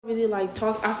really like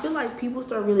talk. I feel like people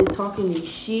start really talking this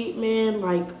shit, man.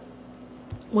 Like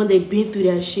when they've been through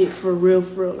that shit for real,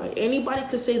 for real. Like anybody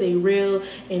could say they real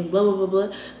and blah blah blah blah.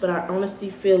 But I honestly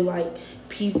feel like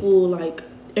people, like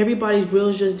everybody's real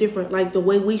is just different. Like the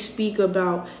way we speak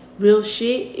about real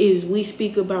shit is we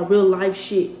speak about real life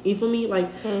shit. You feel me? Like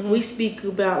we speak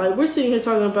about, like we're sitting here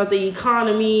talking about the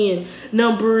economy and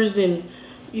numbers and,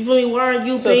 you feel me? Why aren't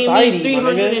you paying me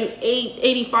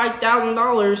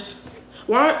 $385,000?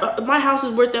 Why aren't, my house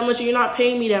is worth that much and you're not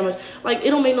paying me that much? Like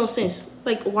it don't make no sense.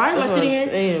 Like why am I sitting here?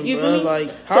 Saying, you feel me?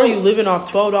 Like how are you living off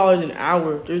 $12 an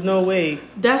hour? There's no way.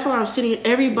 That's why I'm sitting here.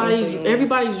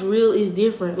 Everybody's real is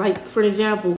different. Like for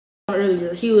example,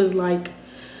 earlier he was like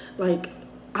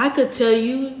I could tell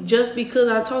you just because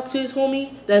I talked to his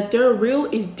homie that they're real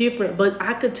is different, but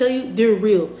I could tell you they're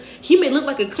real. He may look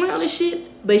like a clown and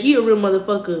shit, but he a real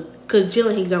motherfucker because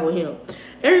Jalen hangs out with him.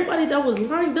 Everybody that was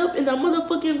lined up in that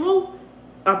motherfucking row,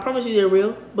 I promise you they're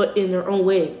real, but in their own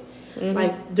way.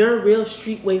 Like they're real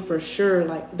street way for sure.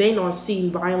 Like they not seeing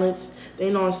violence.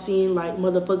 They not seeing like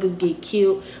motherfuckers get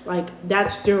killed. Like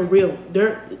that's their real.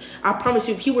 I promise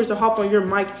you, if he were to hop on your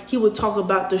mic, he would talk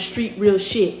about the street real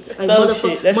shit. Like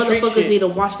motherfuckers need to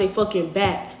watch their fucking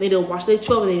back. They need to watch their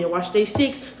 12 and they need to watch their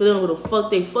 6 because they don't know who the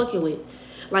fuck they fucking with.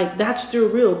 Like that's still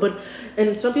real.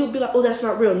 And some people be like, oh, that's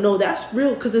not real. No, that's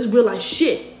real because it's real life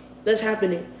shit that's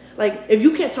happening. Like, if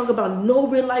you can't talk about no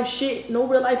real life shit, no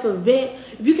real life event,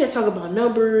 if you can't talk about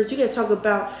numbers, you can't talk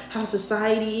about how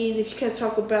society is, if you can't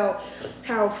talk about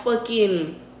how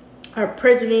fucking our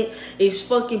president is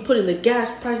fucking putting the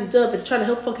gas prices up and trying to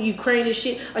help fucking Ukraine and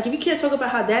shit. Like, if you can't talk about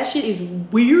how that shit is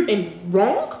weird and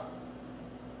wrong,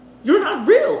 you're not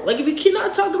real. Like, if you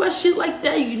cannot talk about shit like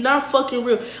that, you're not fucking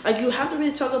real. Like, you have to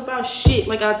really talk about shit.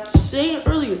 Like I was saying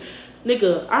earlier,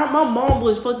 nigga, my mom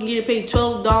was fucking getting paid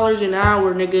 $12 an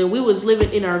hour, nigga. We was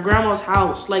living in our grandma's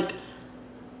house. Like,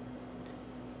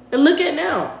 and look at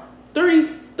now.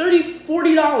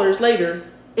 $40 later,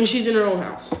 and she's in her own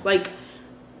house. Like,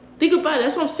 think about it.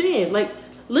 That's what I'm saying. Like,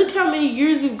 look how many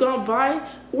years we've gone by.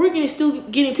 We're still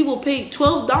getting people paid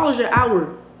 $12 an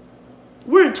hour.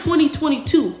 We're in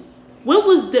 2022. When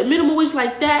was the minimum wage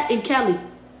like that in Cali?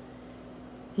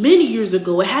 Many years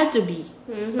ago. It had to be.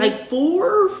 Like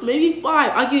 4, maybe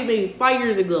 5. I'll give you maybe 5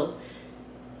 years ago.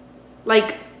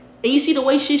 Like, and you see the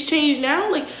way shit's changed now?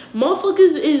 Like,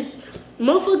 motherfuckers is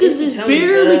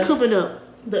barely coming up.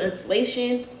 The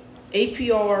inflation,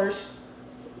 APRs,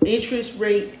 interest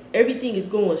rate, everything is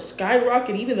going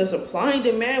skyrocket. Even the supply and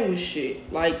demand with shit.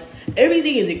 Like,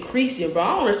 everything is increasing, bro.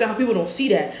 I don't understand how people don't see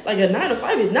that. Like, a 9 to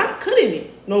 5 is not cutting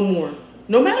it no more.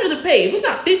 No matter the pay. If it's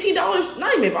not $15,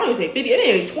 not even, I don't even say 50, it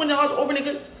ain't even $20 over,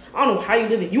 nigga. I don't know how you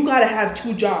live it. You gotta have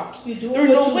 2 jobs. There's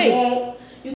no way.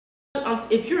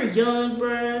 If you're young,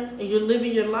 bruh, and you're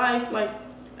living your life, like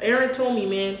Aaron told me,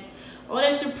 man, all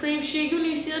that Supreme shit, you don't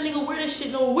even see that nigga wear that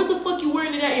shit no. Where the fuck you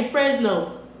wearing it at in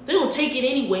Fresno? They don't take it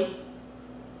anyway.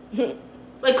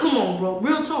 Like, come on, bro.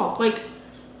 Real talk. Like,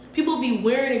 people be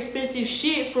wearing expensive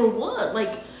shit for what?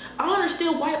 Like, I don't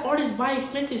understand why artists buy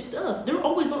expensive stuff. They're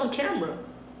always on camera.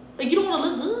 Like, you don't want to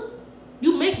look good.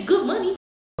 You make good money.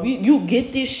 You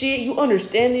get this shit, you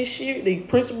understand this shit, the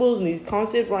principles and these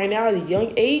concepts right now at a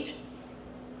young age,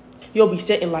 you'll be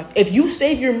set in life. If you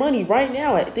save your money right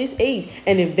now at this age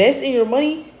and invest in your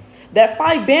money, that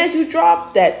 5 bands you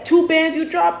drop, that 2 bands you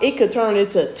drop, it could turn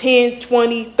into 10,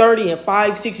 20, 30, and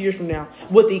 5, 6 years from now.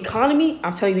 With the economy,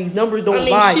 I'm telling you, these numbers don't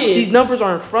lie. Shit. These numbers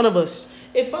are in front of us.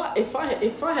 If I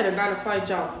had a 9 to 5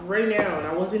 job right now and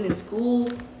I wasn't in school,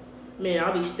 man,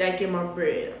 I'll be stacking my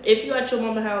bread. If you at your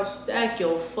mama's house, stack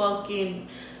your fucking...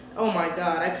 Oh, my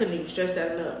God. I couldn't even stress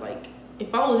that enough. Like,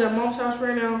 if I was at mom's house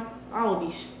right now, I would be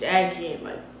stacking.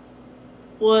 Like,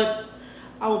 what?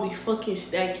 I would be fucking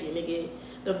stacking, nigga.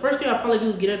 The first thing I'd probably do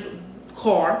is get a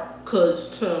car.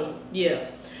 Because, yeah.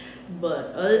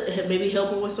 But maybe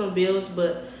help her with some bills.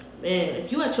 But, man,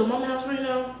 if you at your mama's house right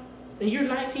now, and you're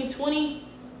 19, 20...